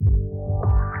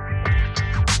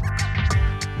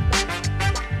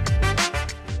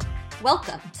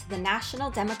Welcome to the National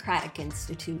Democratic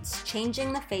Institute's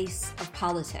Changing the Face of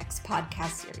Politics podcast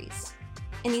series.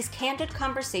 In these candid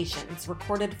conversations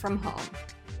recorded from home,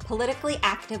 politically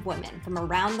active women from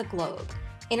around the globe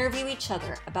interview each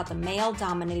other about the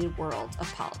male-dominated world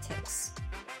of politics.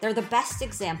 They're the best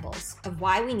examples of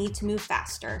why we need to move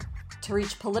faster to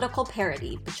reach political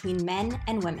parity between men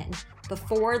and women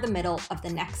before the middle of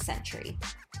the next century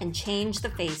and change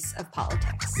the face of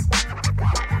politics.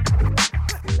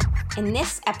 In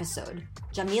this episode,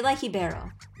 Djamila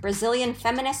Ribeiro, Brazilian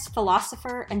feminist,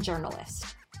 philosopher, and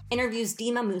journalist, interviews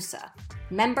Dima Moussa,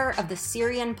 member of the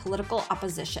Syrian political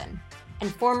opposition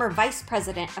and former vice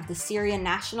president of the Syrian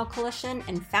National Coalition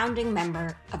and founding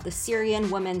member of the Syrian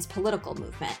women's political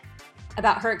movement,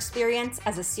 about her experience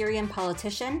as a Syrian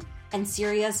politician and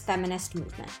Syria's feminist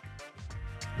movement.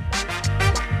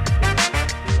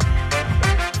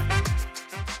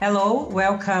 Hello,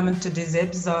 welcome to this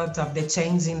episode of the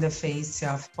Changing the Face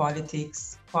of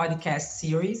Politics podcast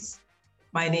series.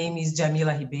 My name is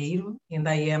Djamila Ribeiro, and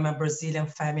I am a Brazilian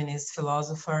feminist,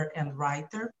 philosopher, and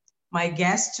writer. My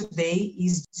guest today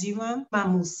is Dima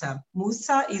Moussa.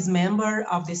 Moussa is member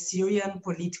of the Syrian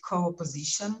political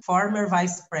opposition, former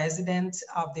vice president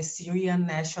of the Syrian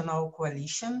National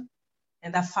Coalition,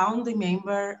 and a founding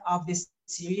member of the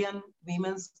Syrian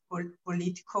women's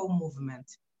political movement.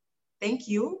 Thank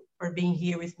you for being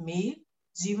here with me,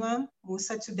 Dima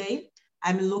Moussa, today.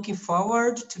 I'm looking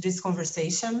forward to this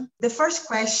conversation. The first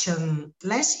question,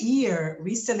 last year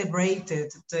we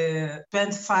celebrated the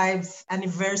 25th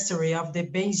anniversary of the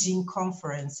Beijing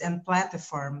Conference and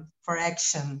Platform for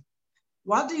Action.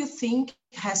 What do you think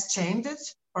has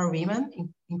changed for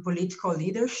women in political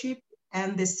leadership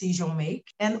and decision making?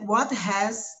 And what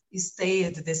has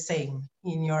stayed the same,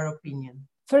 in your opinion?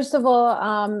 First of all,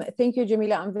 thank you,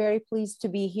 Djamila. I'm very pleased to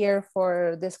be here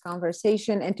for this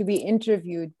conversation and to be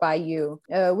interviewed by you.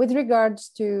 With regards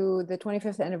to the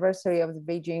 25th anniversary of the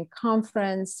Beijing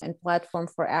Conference and Platform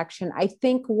for Action, I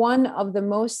think one of the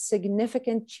most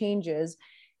significant changes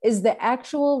is the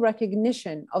actual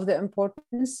recognition of the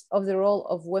importance of the role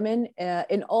of women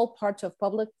in all parts of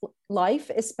public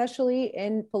life, especially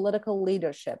in political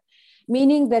leadership.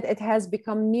 Meaning that it has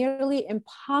become nearly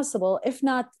impossible, if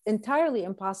not entirely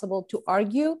impossible, to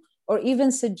argue or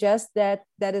even suggest that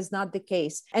that is not the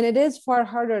case. And it is far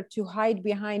harder to hide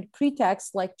behind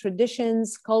pretexts like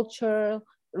traditions, culture,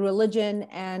 religion,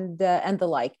 and the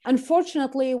like.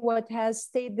 Unfortunately, what has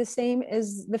stayed the same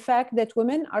is the fact that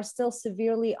women are still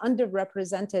severely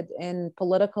underrepresented in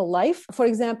political life. For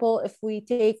example, if we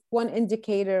take one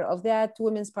indicator of that,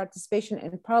 women's participation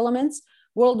in parliaments,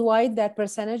 worldwide, that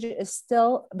percentage is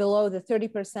still below the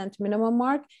 30% minimum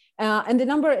mark. And the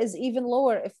number is even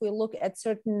lower if we look at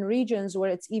certain regions where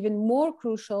it's even more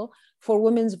crucial for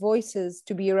women's voices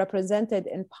to be represented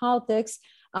in politics,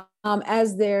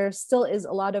 as there still is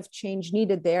a lot of change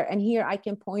needed there. And here I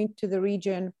can point to the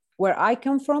region where I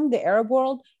come from, the Arab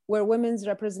world, where women's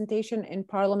representation in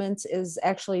parliaments is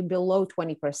actually below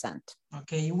 20%.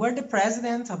 Okay, you were the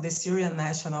president of the Syrian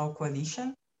National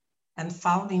Coalition and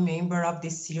founding member of the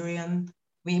Syrian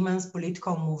women's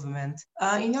political movement.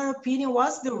 In your opinion,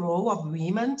 what's the role of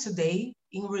women today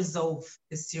in resolve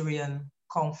the Syrian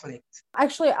conflict?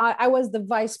 Actually, I was the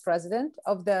vice president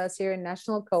of the Syrian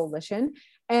National Coalition.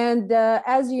 And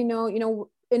as you know,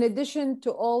 in addition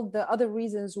to all the other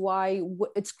reasons why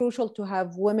it's crucial to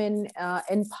have women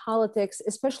in politics,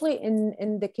 especially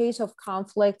in the case of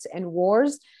conflicts and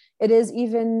wars, it is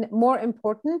even more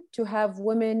important to have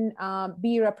women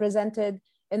be represented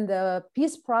in the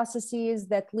peace processes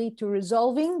that lead to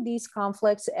resolving these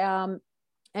conflicts.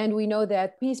 And we know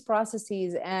that peace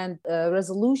processes and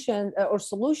resolution or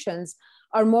solutions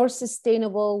are more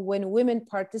sustainable when women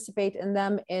participate in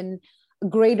them in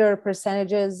greater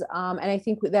percentages. And I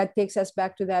think that takes us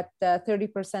back to that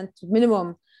 30%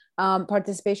 minimum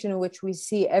participation, which we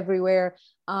see everywhere.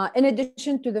 In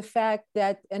addition to the fact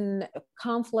that in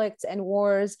conflicts and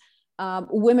wars,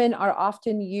 women are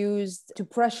often used to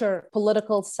pressure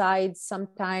political sides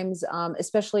sometimes,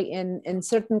 especially in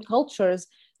certain cultures,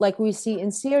 like we see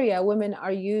in Syria, women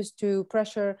are used to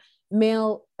pressure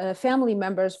male family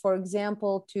members, for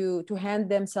example, to hand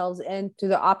themselves in to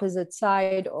the opposite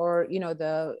side, or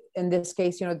in this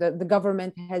case, the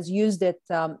government has used it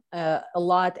a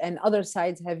lot, and other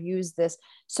sides have used this.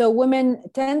 So women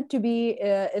tend to be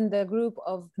in the group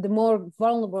of the more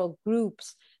vulnerable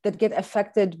groups that get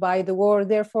affected by the war.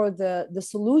 Therefore, the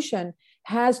solution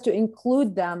has to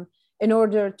include them in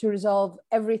order to resolve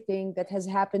everything that has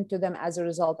happened to them as a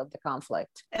result of the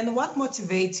conflict. And what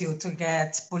motivates you to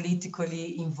get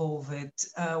politically involved?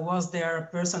 Was there a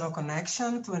personal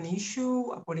connection to an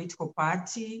issue, a political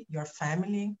party, your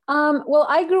family? Well,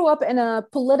 I grew up in a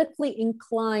politically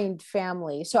inclined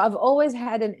family. So I've always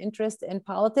had an interest in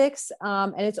politics,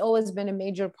 and it's always been a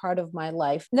major part of my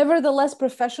life. Nevertheless,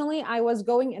 professionally, I was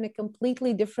going in a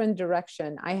completely different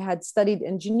direction. I had studied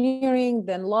engineering,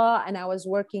 then law, and I was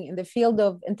working in the field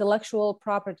of intellectual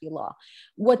property law.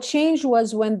 What changed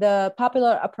was when the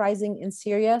popular uprising in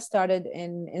Syria started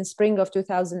in spring of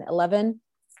 2011,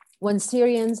 when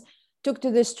Syrians took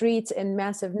to the streets in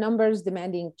massive numbers,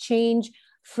 demanding change,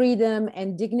 freedom,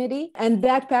 and dignity. And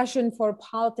that passion for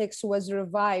politics was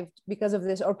revived because of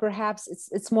this, or perhaps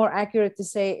it's more accurate to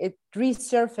say it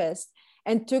resurfaced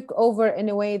and took over in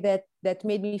a way that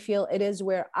made me feel it is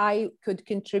where I could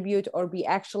contribute or be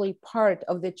actually part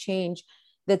of the change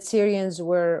that Syrians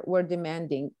were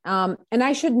demanding. And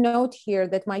I should note here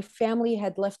that my family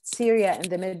had left Syria in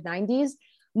the mid-90s,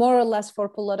 more or less for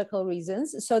political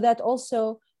reasons. So that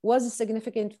also was a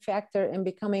significant factor in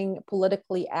becoming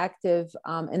politically active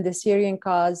in the Syrian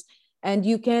cause. And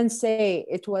you can say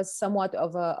it was somewhat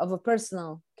of a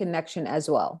personal connection as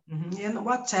well. Mm-hmm. And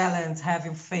what challenge have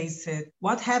you faced?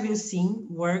 What have you seen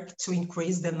work to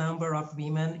increase the number of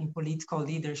women in political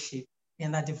leadership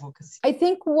and advocacy? I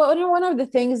think one of the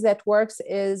things that works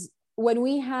is when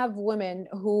we have women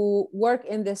who work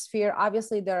in this sphere,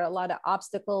 obviously there are a lot of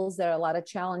obstacles, there are a lot of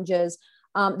challenges.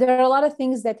 There are a lot of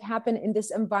things that happen in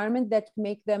this environment that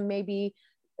make them maybe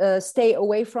stay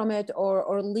away from it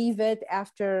or leave it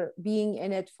after being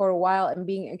in it for a while and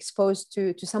being exposed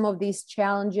to some of these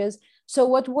challenges. So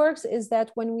what works is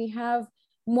that when we have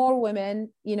more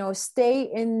women, stay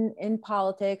in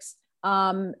politics,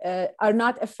 are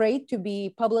not afraid to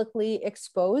be publicly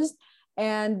exposed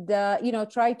and,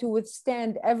 try to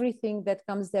withstand everything that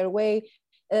comes their way.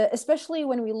 Especially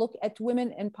when we look at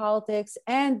women in politics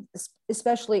and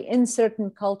especially in certain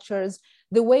cultures,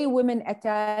 the way women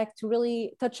attacked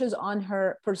really touches on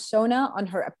her persona, on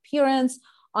her appearance,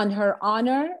 on her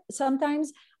honor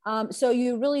sometimes. So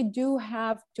you really do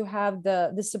have to have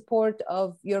the support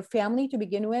of your family to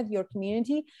begin with, your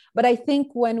community. But I think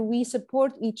when we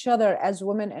support each other as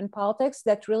women in politics,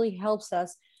 that really helps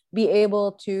us be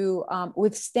able to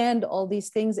withstand all these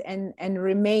things and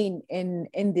remain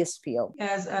in this field.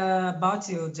 As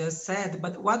Batu just said,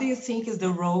 but what do you think is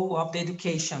the role of the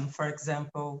education, for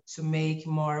example, to make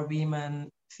more women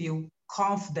feel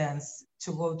confidence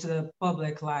to go to the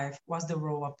public life? What's the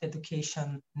role of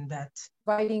education in that?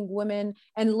 Providing women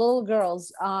and little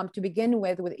girls to begin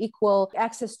with equal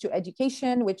access to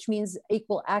education, which means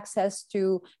equal access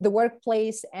to the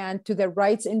workplace and to their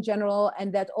rights in general.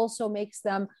 And that also makes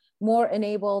them more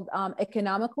enabled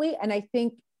economically. And I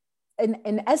think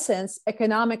in essence,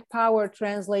 economic power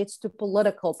translates to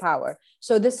political power.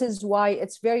 So this is why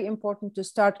it's very important to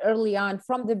start early on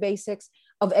from the basics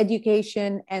of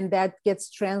education, and that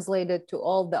gets translated to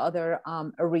all the other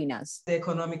arenas. The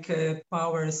economic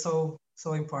power is so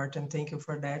important. Thank you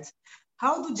for that.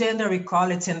 How do gender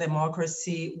equality and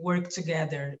democracy work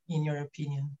together, in your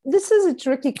opinion? This is a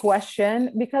tricky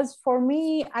question because for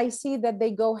me, I see that they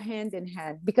go hand in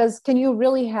hand. Because can you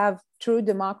really have true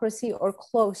democracy or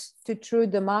close to true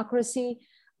democracy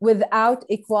without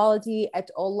equality at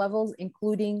all levels,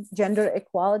 including gender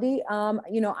equality?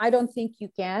 I don't think you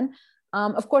can.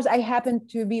 Of course, I happen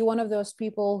to be one of those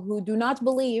people who do not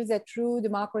believe that true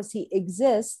democracy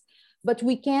exists, but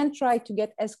we can try to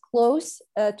get as close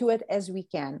to it as we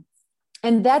can.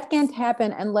 And that can't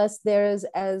happen unless there is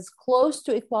as close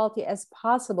to equality as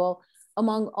possible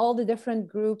among all the different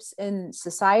groups in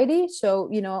society.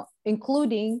 So,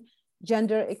 including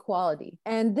gender equality.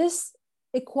 And this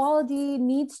equality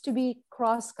needs to be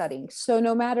cross-cutting. So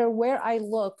no matter where I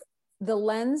look, the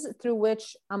lens through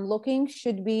which I'm looking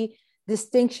should be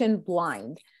distinction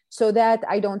blind, so that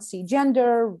I don't see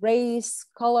gender, race,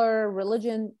 color,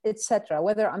 religion, etc.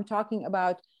 Whether I'm talking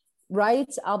about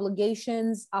rights,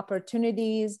 obligations,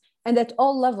 opportunities, and at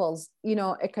all levels,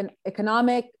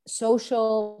 economic,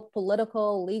 social,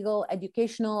 political, legal,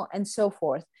 educational, and so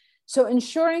forth. So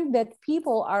ensuring that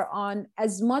people are on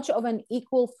as much of an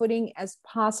equal footing as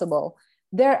possible,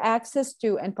 their access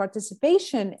to and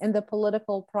participation in the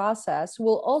political process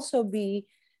will also be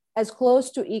as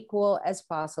close to equal as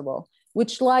possible,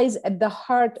 which lies at the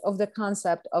heart of the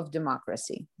concept of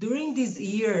democracy. During these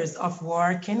years of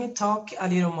war, can you talk a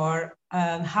little more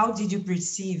on how did you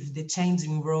perceive the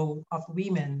changing role of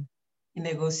women in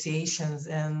negotiations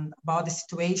and about the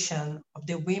situation of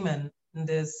the women in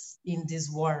this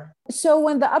war? So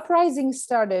when the uprising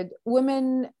started,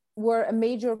 women were a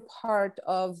major part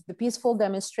of the peaceful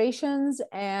demonstrations,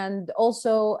 and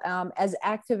also as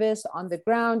activists on the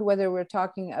ground, whether we're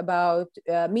talking about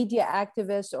media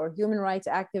activists or human rights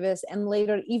activists, and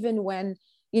later even when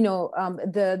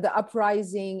the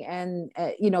uprising and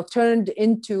turned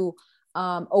into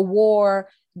a war,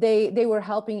 they were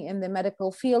helping in the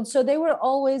medical field. So they were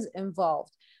always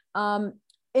involved.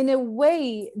 In a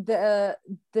way, the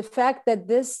fact that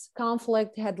this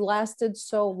conflict had lasted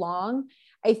so long,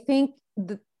 I think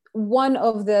one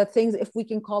of the things, if we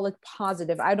can call it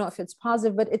positive, I don't know if it's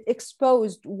positive, but it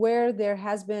exposed where there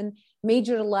has been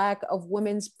major lack of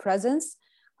women's presence.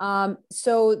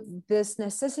 So this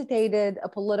necessitated a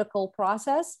political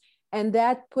process, and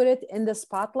that put it in the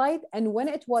spotlight. And when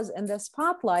it was in the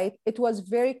spotlight, it was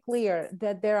very clear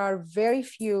that there are very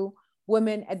few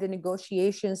women at the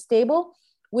negotiations table,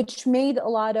 which made a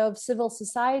lot of civil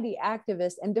society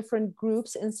activists and different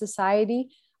groups in society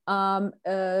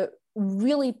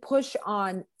really push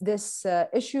on this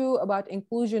issue about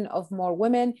inclusion of more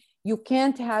women. You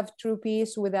can't have true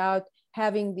peace without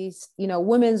having these,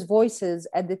 women's voices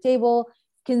at the table,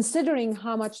 considering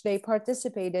how much they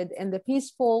participated in the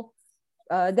peaceful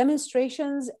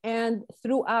demonstrations and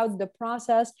throughout the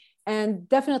process, and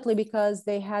definitely because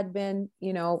they had been,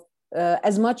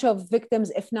 as much of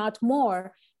victims, if not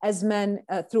more, as men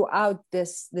throughout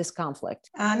this conflict.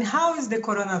 And how is the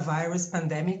coronavirus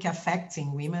pandemic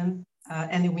affecting women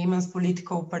and women's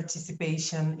political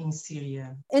participation in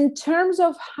Syria? In terms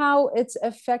of how it's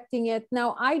affecting it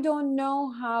now, I don't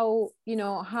know how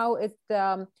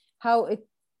it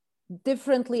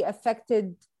differently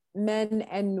affected men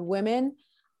and women.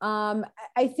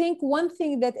 I think one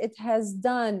thing that it has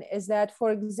done is that,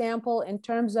 for example, in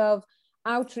terms of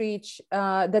outreach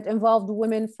that involved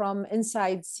women from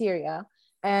inside Syria,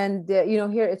 and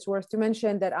here it's worth to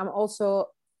mention that I'm also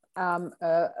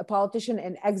a politician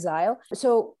in exile.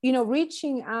 So,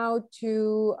 reaching out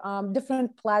to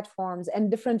different platforms and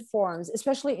different forums,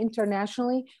 especially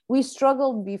internationally, we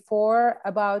struggled before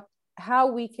about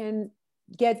how we can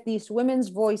get these women's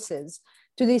voices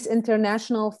to these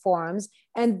international forums.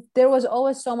 And there was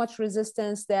always so much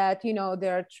resistance that,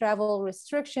 there are travel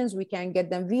restrictions, we can't get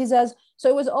them visas. So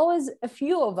it was always a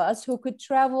few of us who could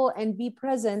travel and be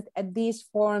present at these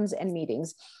forums and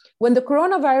meetings. When the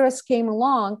coronavirus came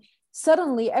along,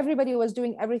 suddenly everybody was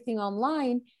doing everything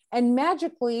online, and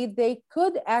magically they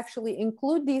could actually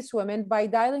include these women by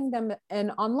dialing them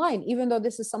in online, even though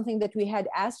this is something that we had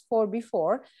asked for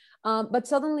before. But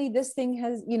suddenly this thing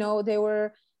has, they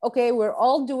were, okay, we're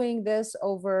all doing this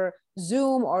over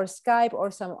Zoom or Skype or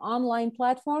some online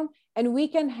platform, and we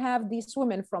can have these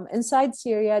women from inside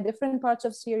Syria, different parts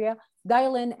of Syria,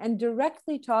 dial in and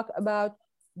directly talk about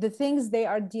the things they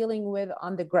are dealing with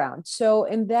on the ground. So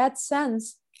in that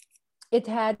sense, it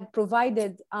had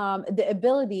provided the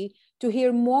ability to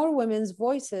hear more women's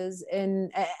voices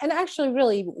and actually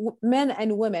really men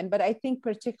and women, but I think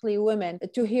particularly women,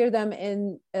 to hear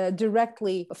them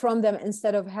directly from them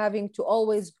instead of having to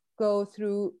always go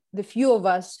through the few of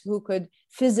us who could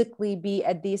physically be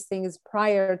at these things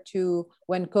prior to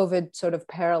when COVID sort of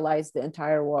paralyzed the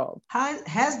entire world.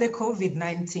 Has the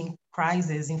COVID-19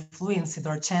 crisis influenced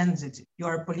or changed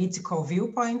your political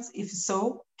viewpoints? If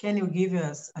so, can you give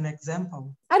us an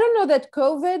example? I don't know that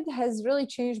COVID has really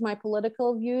changed my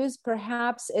political views.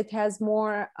 Perhaps it has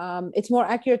it's more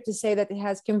accurate to say that it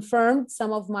has confirmed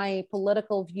some of my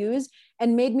political views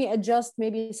and made me adjust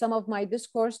maybe some of my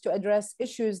discourse to address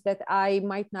issues that I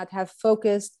might not have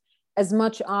focused as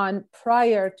much on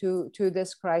prior to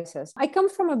this crisis. I come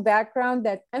from a background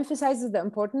that emphasizes the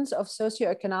importance of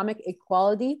socioeconomic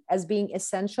equality as being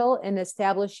essential in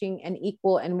establishing an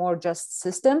equal and more just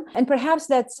system. And perhaps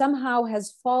that somehow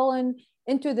has fallen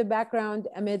into the background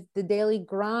amid the daily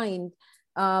grind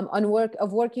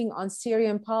working on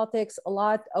Syrian politics, a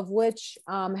lot of which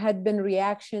had been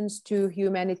reactions to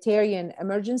humanitarian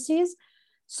emergencies.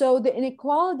 So the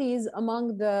inequalities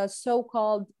among the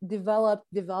so-called developed,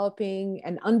 developing,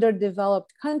 and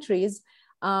underdeveloped countries,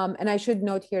 and I should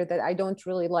note here that I don't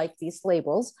really like these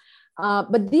labels,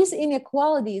 but these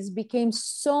inequalities became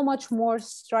so much more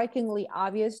strikingly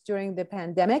obvious during the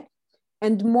pandemic,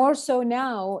 and more so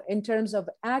now in terms of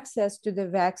access to the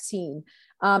vaccine,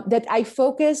 that I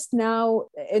focused now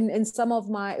in some of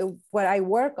what I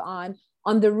work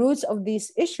on the roots of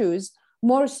these issues,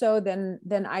 more so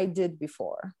than I did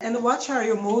before. And what are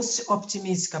you most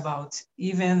optimistic about,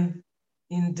 even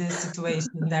in this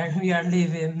situation that we are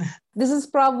living? This is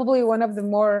probably one of the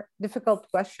more difficult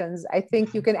questions. I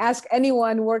think you can ask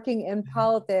anyone working in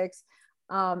politics,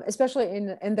 especially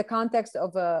in the context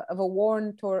of a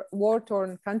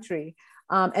war-torn country.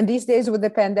 And these days with the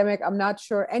pandemic, I'm not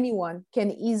sure anyone can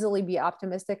easily be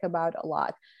optimistic about a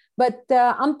lot. But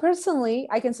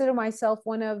I consider myself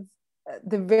one of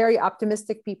the very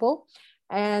optimistic people.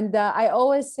 And I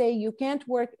always say you can't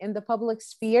work in the public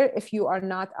sphere if you are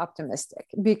not optimistic,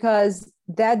 because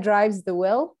that drives the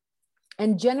will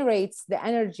and generates the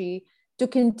energy to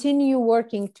continue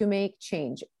working to make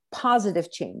change,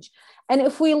 positive change. And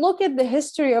if we look at the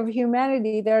history of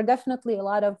humanity, there are definitely a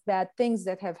lot of bad things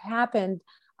that have happened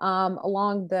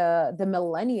along the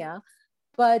millennia.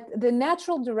 But the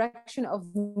natural direction of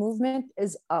movement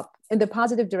is up in the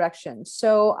positive direction.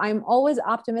 So I'm always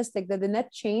optimistic that the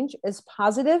net change is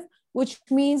positive, which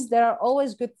means there are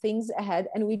always good things ahead,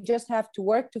 and we just have to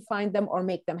work to find them or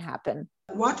make them happen.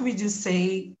 What would you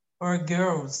say for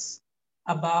girls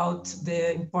about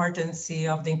the importance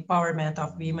of the empowerment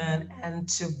of women and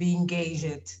to be engaged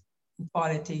in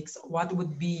politics? What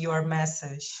would be your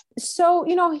message? So,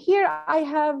 here I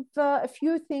have a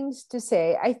few things to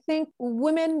say. I think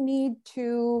women need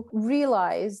to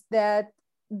realize that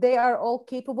they are all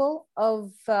capable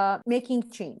of making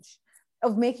change,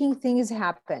 of making things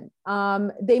happen.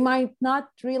 They might not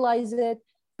realize it,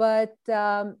 but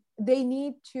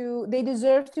they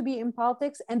deserve to be in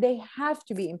politics, and they have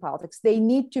to be in politics. They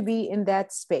need to be in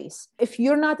that space. If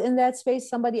you're not in that space,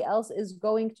 somebody else is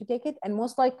going to take it. And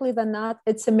most likely than not,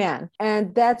 it's a man.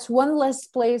 And that's one less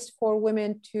place for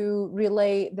women to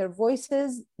relay their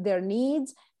voices, their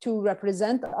needs, to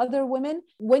represent other women.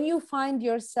 When you find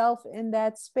yourself in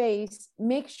that space,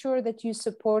 make sure that you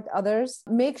support others,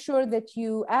 make sure that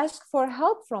you ask for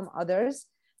help from others,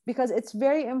 because it's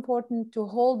very important to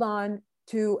hold on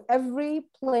to every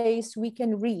place we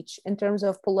can reach in terms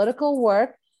of political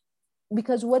work,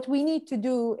 because what we need to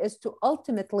do is to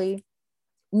ultimately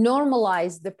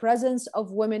normalize the presence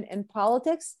of women in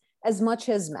politics as much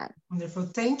as men. Wonderful,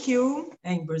 thank you.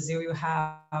 In Brazil, you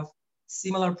have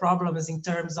similar problems in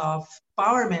terms of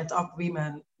empowerment of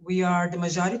women. We are the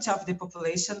majority of the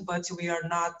population, but we are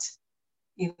not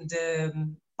in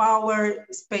the power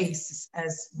spaces,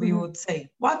 as we would say.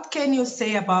 What can you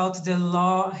say about the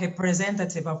law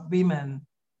representative of women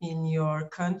in your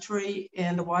country,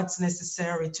 and what's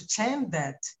necessary to change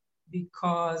that?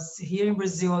 Because here in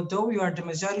Brazil, although we are the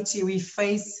majority, we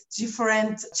face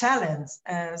different challenges,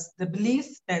 as the belief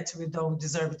that we don't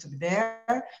deserve to be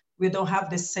there, we don't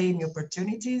have the same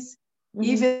opportunities.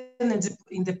 Even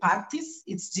in the practice,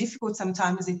 it's difficult.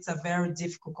 Sometimes it's a very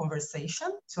difficult conversation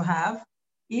to have.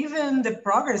 Even the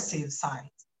progressive side,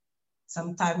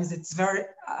 sometimes it's a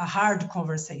hard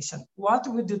conversation. What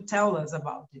would you tell us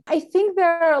about it? I think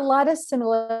there are a lot of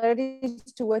similarities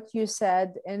to what you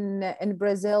said in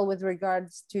Brazil with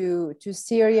regards to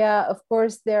Syria. Of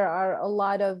course, there are a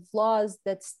lot of laws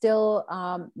that still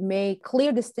make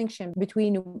clear distinction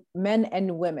between men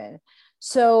and women.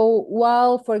 So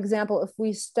while, for example, if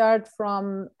we start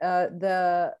from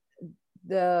the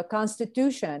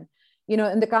Constitution,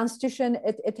 in the Constitution,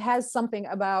 it has something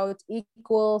about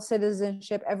equal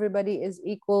citizenship. Everybody is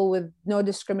equal with no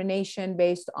discrimination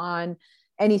based on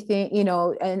anything,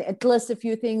 and it lists a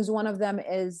few things. One of them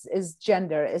is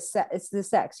gender, it's the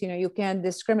sex, you can't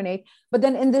discriminate. But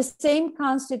then in the same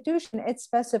Constitution, it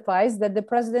specifies that the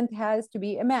president has to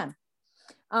be a man.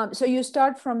 So you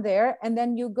start from there, and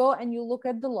then you go and you look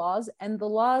at the laws, and the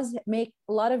laws make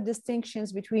a lot of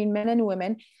distinctions between men and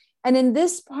women. And in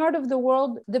this part of the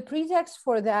world, the pretext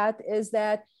for that is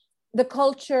that the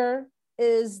culture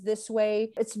is this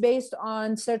way. It's based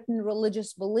on certain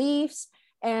religious beliefs.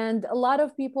 And a lot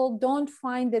of people don't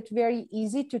find it very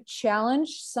easy to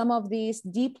challenge some of these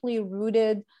deeply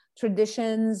rooted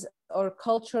traditions or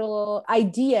cultural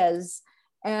ideas.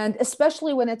 And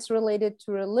especially when it's related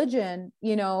to religion,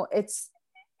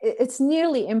 it's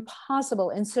nearly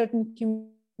impossible in certain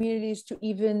communities to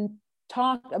even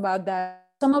talk about that.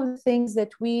 Some of the things that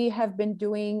we have been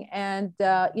doing, and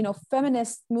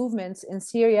feminist movements in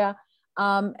Syria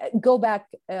go back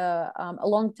a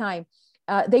long time.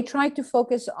 They try to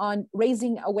focus on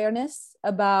raising awareness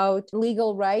about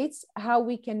legal rights, how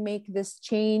we can make this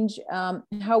change,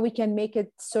 how we can make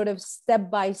it sort of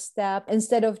step by step,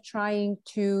 instead of trying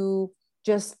to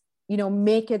just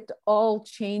make it all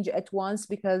change at once,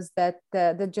 because that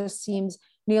just seems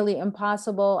nearly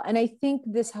impossible. And I think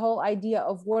this whole idea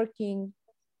of working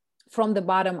from the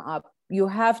bottom up, you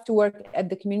have to work at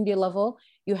the community level,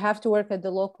 you have to work at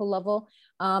the local level.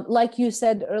 Like you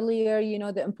said earlier,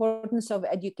 the importance of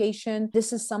education,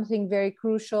 this is something very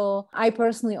crucial. I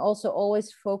personally also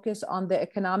always focus on the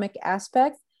economic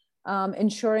aspect,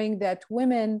 ensuring that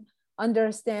women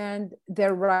understand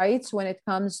their rights when it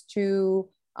comes to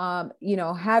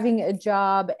having a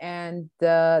job and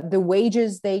the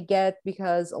wages they get,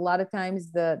 because a lot of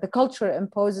times the culture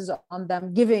imposes on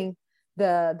them giving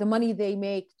the money they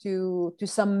make to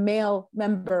some male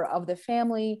member of the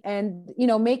family, and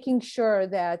making sure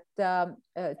that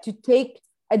to take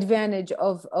advantage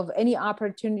of any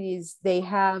opportunities they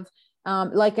have.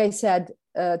 Like I said,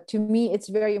 to me, it's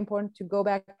very important to go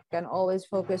back and always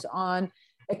focus on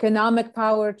economic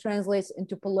power translates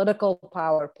into political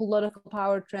power. Political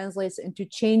power translates into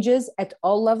changes at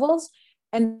all levels.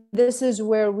 And this is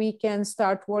where we can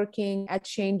start working at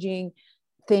changing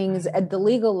things at the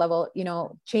legal level,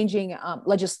 changing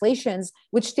legislations,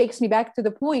 which takes me back to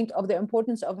the point of the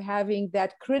importance of having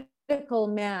that critical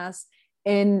mass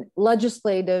in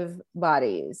legislative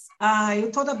bodies.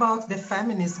 You talked about the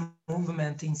feminist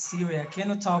movement in Syria. Can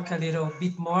you talk a little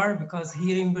bit more? Because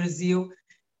here in Brazil,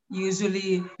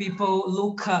 usually people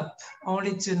look up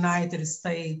only to United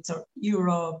States or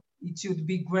Europe. It would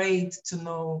be great to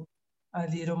know a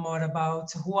little more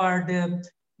about who are the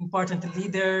important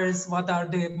leaders, what are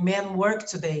the main work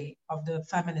today of the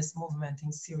feminist movement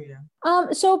in Syria?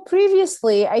 So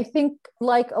previously, I think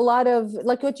like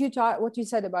what you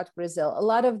said about Brazil, a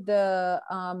lot of the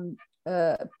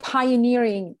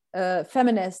pioneering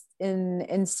feminists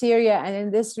in Syria and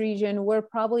in this region were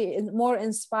probably more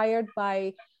inspired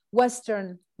by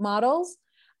Western models,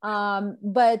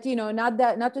 but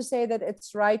not to say that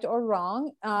it's right or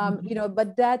wrong,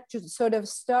 but that just sort of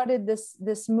started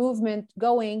this movement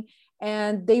going,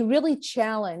 and they really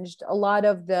challenged a lot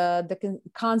of the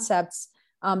concepts,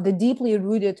 the deeply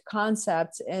rooted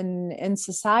concepts in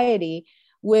society,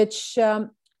 which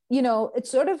it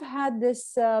sort of had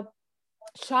this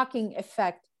shocking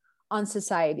effect on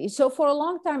society. So for a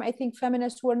long time, I think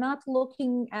feminists were not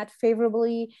looking at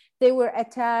favorably. They were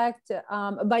attacked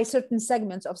by certain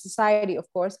segments of society, of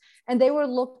course, and they were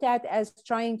looked at as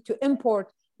trying to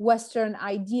import Western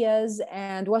ideas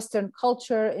and Western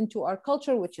culture into our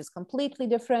culture, which is completely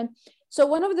different. So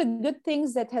one of the good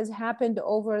things that has happened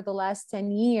over the last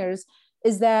 10 years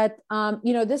is that,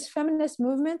 this feminist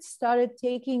movement started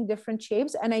taking different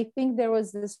shapes. And I think there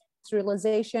was this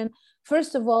realization.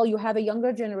 First of all, you have a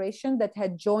younger generation that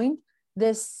had joined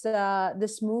this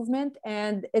movement,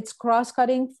 and it's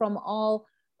cross-cutting from all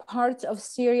parts of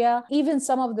Syria, even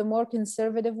some of the more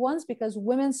conservative ones, because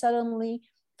women suddenly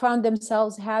found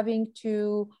themselves having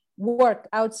to work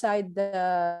outside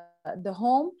the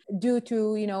home due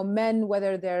to men,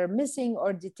 whether they're missing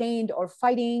or detained or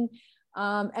fighting.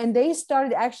 And they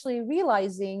started actually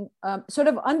realizing, sort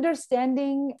of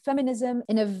understanding feminism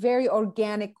in a very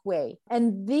organic way.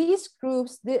 And these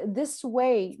groups, this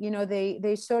way,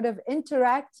 they sort of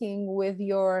interacting with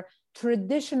your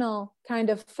traditional kind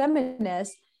of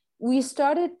feminist, we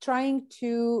started trying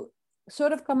to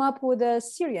sort of come up with a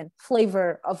Syrian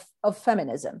flavor of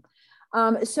feminism.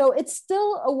 So it's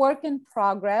still a work in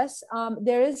progress.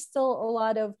 There is still a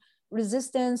lot of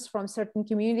resistance from certain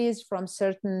communities, from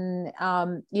certain,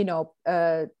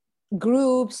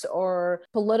 groups or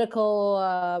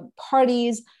political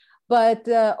parties. But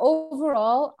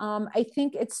overall, I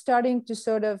think it's starting to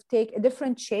sort of take a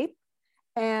different shape.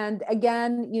 And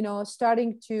again,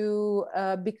 starting to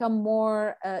become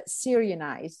more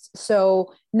Syrianized.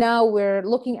 So now we're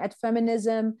looking at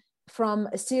feminism from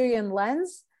a Syrian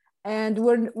lens. And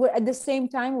we're at the same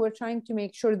time, we're trying to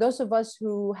make sure those of us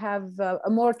who have a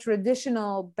more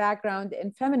traditional background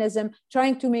in feminism,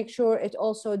 trying to make sure it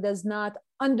also does not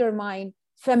undermine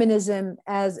feminism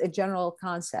as a general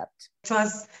concept. It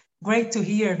was great to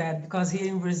hear that, because here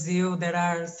in Brazil, there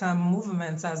are some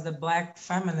movements as the Black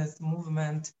feminist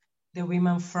movement, the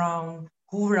women from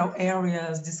rural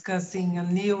areas discussing a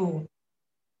new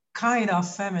kind of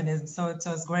feminism. So it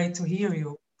was great to hear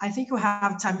you. I think we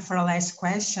have time for a last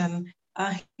question.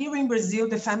 Here in Brazil,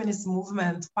 the feminist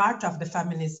movement, part of the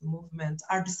feminist movement,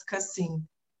 are discussing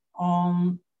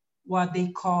on what they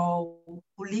call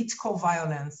political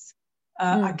violence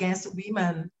against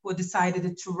women who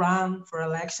decided to run for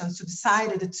elections, who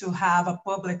decided to have a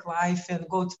public life and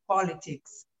go to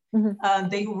politics. Mm-hmm.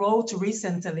 They wrote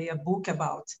recently a book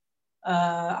about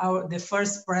the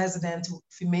first president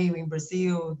female in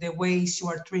Brazil, the way she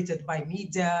was treated by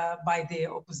media, by the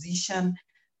opposition.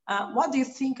 What do you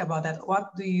think about that?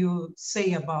 What do you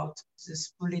say about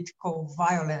this political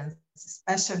violence,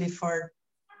 especially for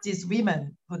these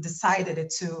women who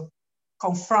decided to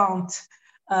confront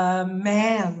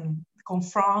men,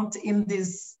 confront in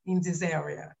this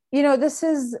area?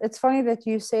 It's funny that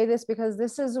you say this, because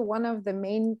this is one of the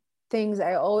main things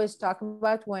I always talk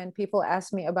about when people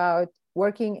ask me about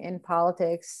working in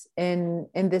politics in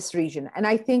this region. And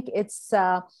I think it's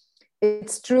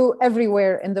it's true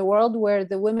everywhere in the world where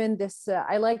the women,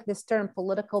 I like this term,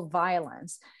 political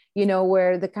violence,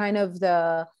 where the kind of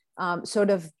the sort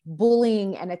of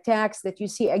bullying and attacks that you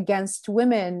see against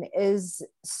women is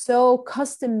so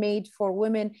custom made for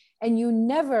women, and you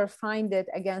never find it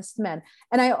against men.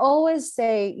 And I always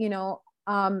say, we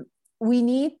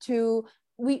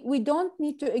don't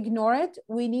need to ignore it.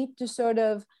 We need to sort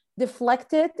of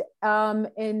deflect it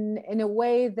in a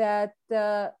way that,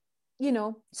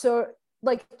 so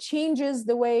like changes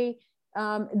the way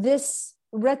this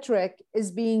rhetoric is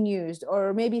being used,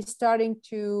 or maybe starting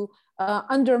to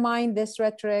undermine this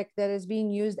rhetoric that is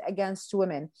being used against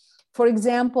women. For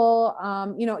example,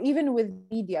 even with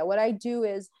media, what I do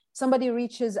is somebody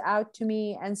reaches out to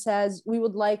me and says, we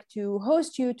would like to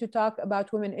host you to talk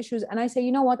about women issues. And I say,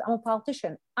 you know what, I'm a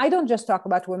politician. I don't just talk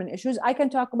about women issues. I can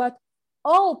talk about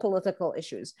all political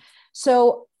issues.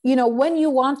 So, when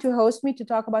you want to host me to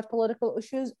talk about political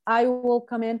issues, I will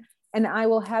come in and I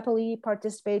will happily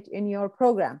participate in your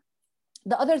program.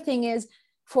 The other thing is,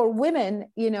 for women,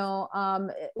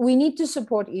 we need to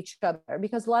support each other,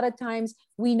 because a lot of times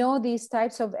we know these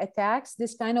types of attacks,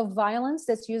 this kind of violence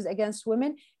that's used against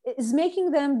women is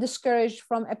making them discouraged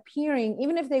from appearing.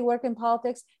 Even if they work in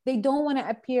politics, they don't want to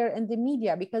appear in the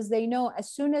media, because they know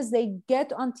as soon as they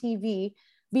get on TV,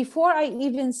 before I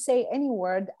even say any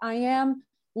word, I am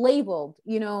labeled,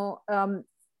 the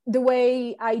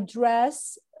way I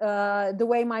dress, the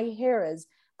way my hair is.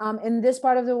 In this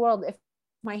part of the world, if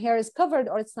my hair is covered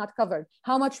or it's not covered,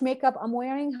 how much makeup I'm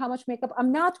wearing, how much makeup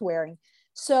I'm not wearing.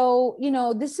 So,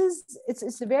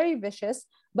 it's very vicious,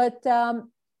 but,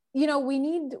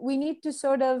 we need to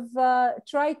sort of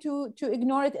try to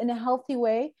ignore it in a healthy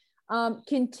way,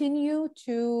 continue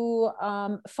to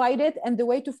fight it. And the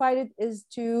way to fight it is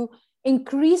to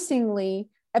increasingly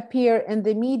appear in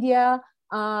the media,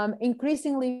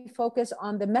 increasingly focus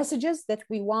on the messages that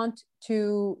we want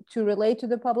to relate to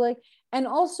the public. And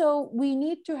also, we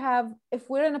need to have, if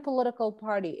we're in a political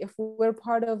party, if we're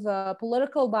part of a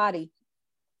political body,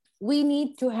 we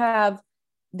need to have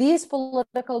these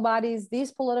political bodies,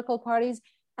 these political parties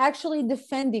actually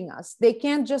defending us. They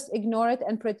can't just ignore it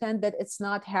and pretend that it's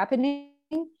not happening.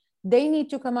 They need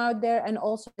to come out there and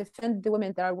also defend the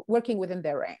women that are working within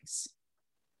their ranks.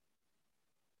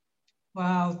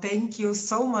 Wow, thank you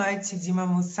so much, Dima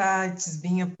Moussa. It's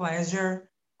been a pleasure.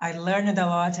 I learned a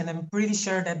lot, and I'm pretty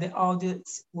sure that the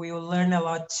audience will learn a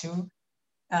lot too.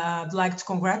 I'd like to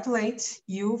congratulate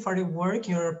you for your work,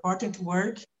 your important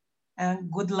work, and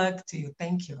good luck to you.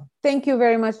 Thank you. Thank you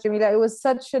very much, Djamila. It was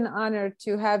such an honor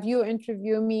to have you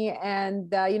interview me,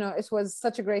 and it was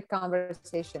such a great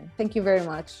conversation. Thank you very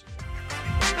much.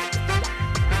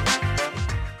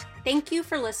 Thank you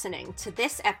for listening to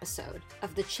this episode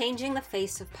of the Changing the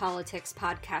Face of Politics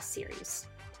podcast series.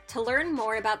 To learn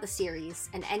more about the series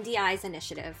and NDI's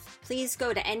initiative, please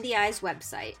go to NDI's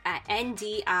website at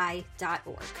ndi.org.